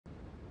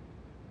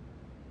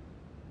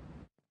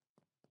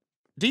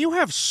do you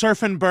have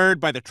Surfin' Bird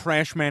by the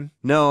Trash Men?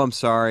 No, I'm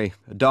sorry.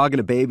 A dog and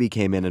a baby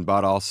came in and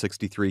bought all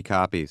 63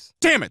 copies.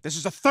 Damn it, this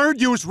is the third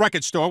used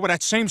record store with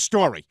that same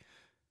story.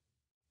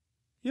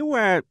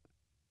 You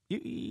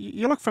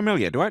look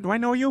familiar. Do I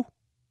know you?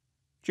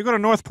 Did you go to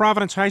North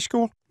Providence High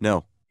School?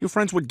 No. You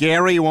friends with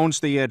Gary, who owns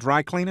the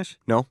dry cleaners?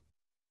 No.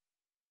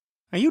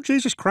 Are you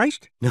Jesus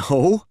Christ?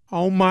 No.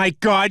 Oh my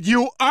God,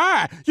 you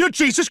are! You're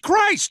Jesus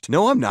Christ!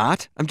 No, I'm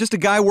not. I'm just a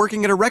guy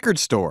working at a record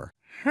store.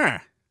 Huh.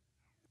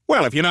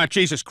 Well, if you're not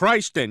Jesus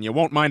Christ, then you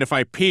won't mind if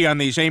I pee on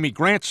these Amy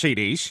Grant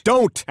CDs.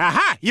 Don't!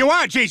 Aha! You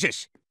are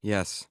Jesus!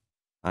 Yes,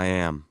 I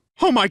am.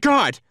 Oh my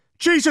God!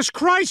 Jesus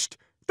Christ!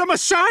 The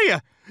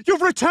Messiah!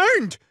 You've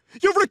returned!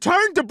 You've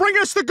returned to bring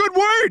us the good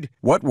word!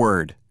 What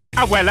word?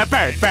 A well a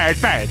bird,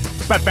 bird, bird.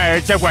 But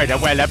bird's a word, a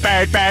well a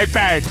bird, bird,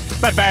 bird.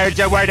 But bird's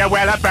a word, a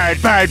well a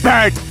bird, bird,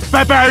 bird.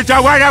 But bird's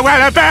a word, a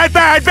well a bird,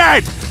 bird,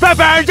 bird. But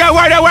bird's a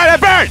word, a well a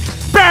bird,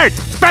 bird.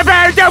 But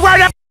bird's a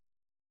word, a...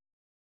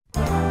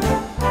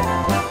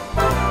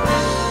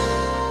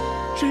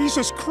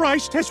 Jesus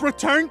Christ has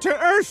returned to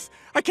Earth!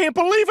 I can't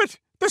believe it!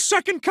 The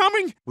second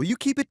coming! Will you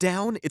keep it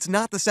down? It's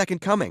not the second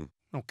coming.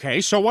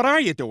 Okay, so what are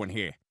you doing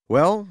here?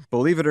 Well,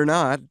 believe it or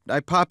not, I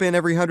pop in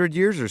every 100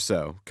 years or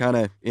so.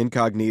 Kinda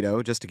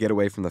incognito, just to get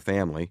away from the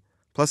family.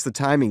 Plus the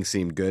timing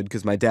seemed good,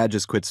 because my dad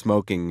just quit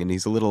smoking and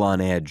he's a little on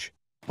edge.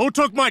 Who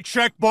took my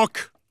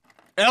checkbook?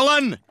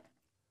 Ellen?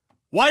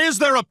 Why is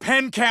there a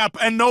pen cap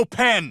and no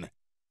pen?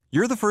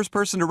 You're the first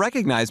person to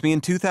recognize me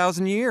in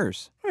 2,000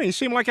 years. Hey, you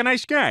seem like a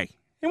nice guy.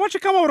 Hey, why don't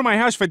you come over to my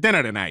house for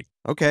dinner tonight?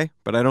 Okay,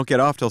 but I don't get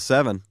off till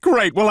 7.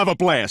 Great, we'll have a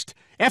blast.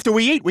 After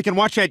we eat, we can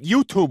watch that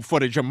YouTube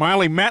footage of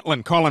Marley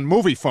Matlin calling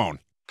movie phone.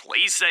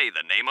 Please say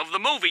the name of the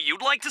movie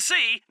you'd like to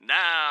see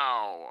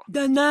now.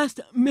 The last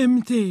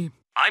Mimty.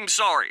 I'm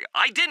sorry,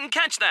 I didn't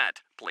catch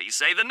that. Please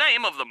say the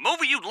name of the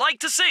movie you'd like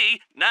to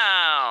see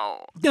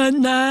now. The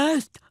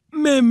last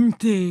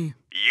Mimty.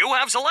 You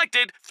have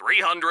selected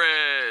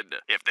 300.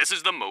 If this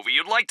is the movie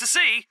you'd like to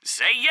see,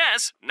 say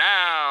yes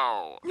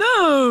now.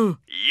 No!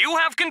 You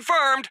have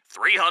confirmed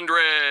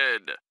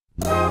 300.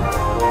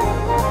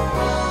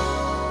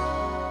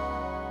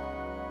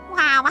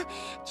 Wow,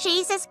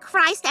 Jesus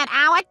Christ at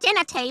our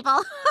dinner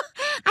table.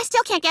 I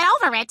still can't get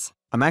over it.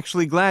 I'm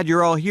actually glad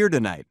you're all here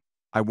tonight.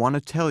 I want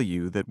to tell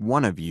you that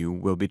one of you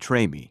will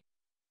betray me.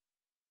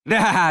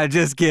 Nah,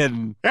 just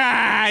kidding.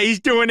 Ah, he's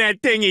doing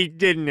that thing he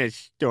did in his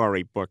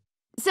storybook.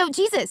 So,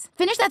 Jesus,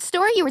 finish that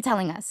story you were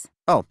telling us.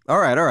 Oh, all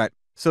right.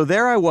 So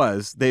there I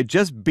was. They'd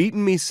just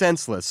beaten me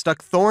senseless,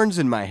 stuck thorns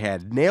in my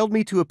head, nailed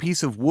me to a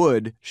piece of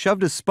wood,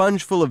 shoved a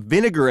sponge full of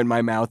vinegar in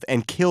my mouth,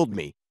 and killed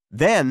me.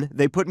 Then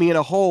they put me in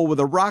a hole with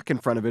a rock in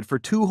front of it for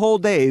 2 whole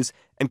days,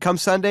 and come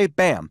Sunday,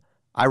 bam,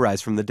 I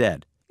rise from the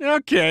dead.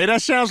 Okay,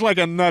 that sounds like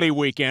a nutty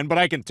weekend, but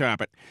I can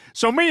top it.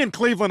 So me and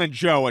Cleveland and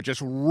Joe are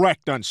just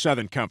wrecked on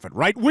Southern Comfort,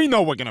 right? We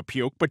know we're gonna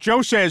puke, but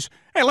Joe says,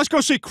 hey, let's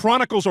go see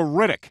Chronicles of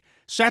Riddick.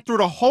 Sat through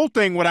the whole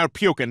thing without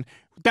puking.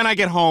 Then I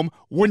get home,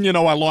 wouldn't you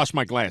know I lost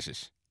my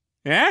glasses.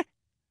 Yeah?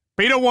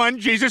 Peter 1,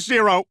 Jesus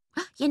 0.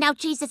 You know,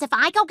 Jesus, if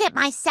I go get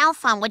my cell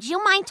phone, would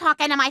you mind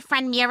talking to my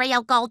friend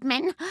Muriel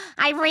Goldman?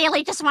 I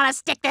really just want to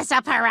stick this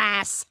up her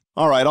ass.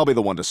 All right, I'll be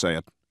the one to say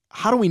it.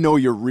 How do we know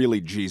you're really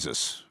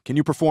Jesus? Can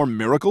you perform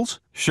miracles?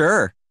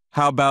 Sure.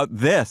 How about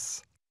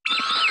this?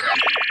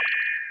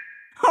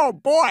 Oh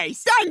boy,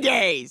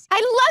 Sundays! I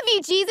love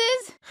you,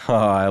 Jesus! Oh,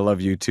 I love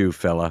you too,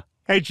 fella.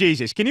 Hey,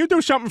 Jesus, can you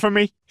do something for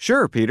me?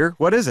 Sure, Peter.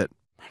 What is it?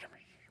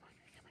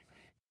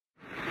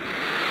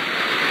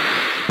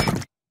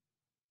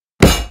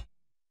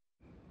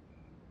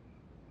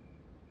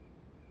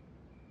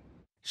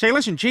 Say,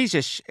 listen,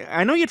 Jesus,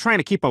 I know you're trying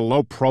to keep a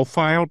low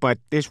profile, but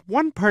there's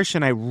one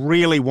person I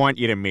really want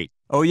you to meet.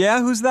 Oh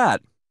yeah? Who's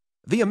that?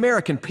 The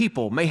American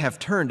people may have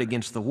turned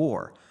against the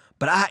war,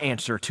 but I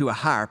answer to a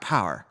higher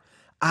power.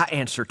 I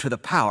answer to the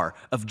power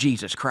of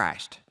Jesus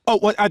Christ. Oh,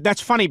 well,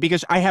 that's funny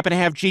because I happen to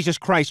have Jesus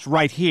Christ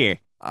right here.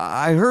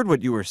 I heard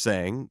what you were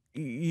saying.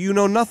 You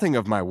know nothing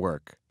of my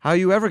work. How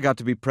you ever got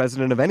to be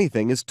president of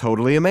anything is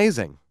totally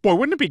amazing. Boy,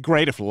 wouldn't it be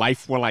great if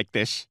life were like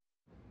this?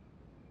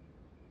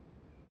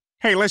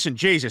 Hey, listen,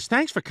 Jesus,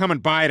 thanks for coming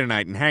by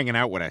tonight and hanging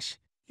out with us.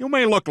 You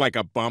may look like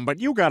a bum, but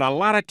you got a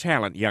lot of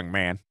talent, young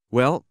man.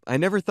 Well, I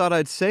never thought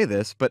I'd say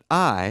this, but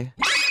I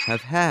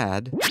have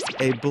had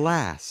a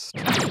blast.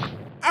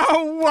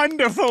 Oh,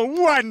 wonderful,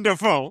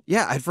 wonderful.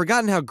 Yeah, I'd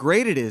forgotten how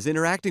great it is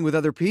interacting with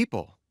other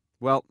people.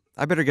 Well,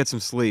 I better get some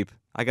sleep.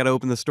 I gotta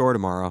open the store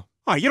tomorrow.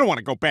 Oh, you don't want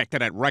to go back to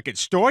that record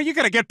store. You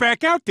gotta get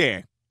back out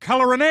there,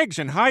 coloring eggs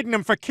and hiding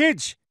them for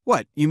kids.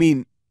 What, you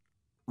mean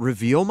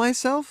reveal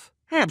myself?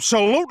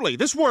 Absolutely.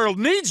 This world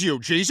needs you,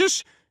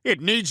 Jesus. It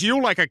needs you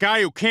like a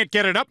guy who can't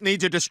get it up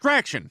needs a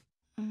distraction.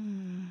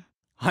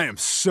 I am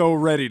so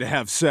ready to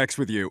have sex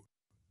with you.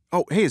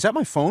 Oh, hey, is that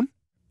my phone?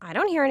 I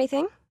don't hear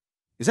anything.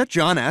 Is that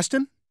John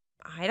Aston?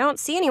 I don't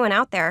see anyone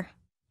out there.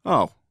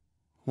 Oh,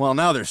 well,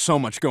 now there's so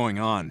much going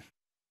on.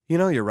 You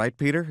know, you're right,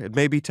 Peter. It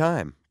may be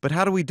time. But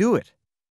how do we do it?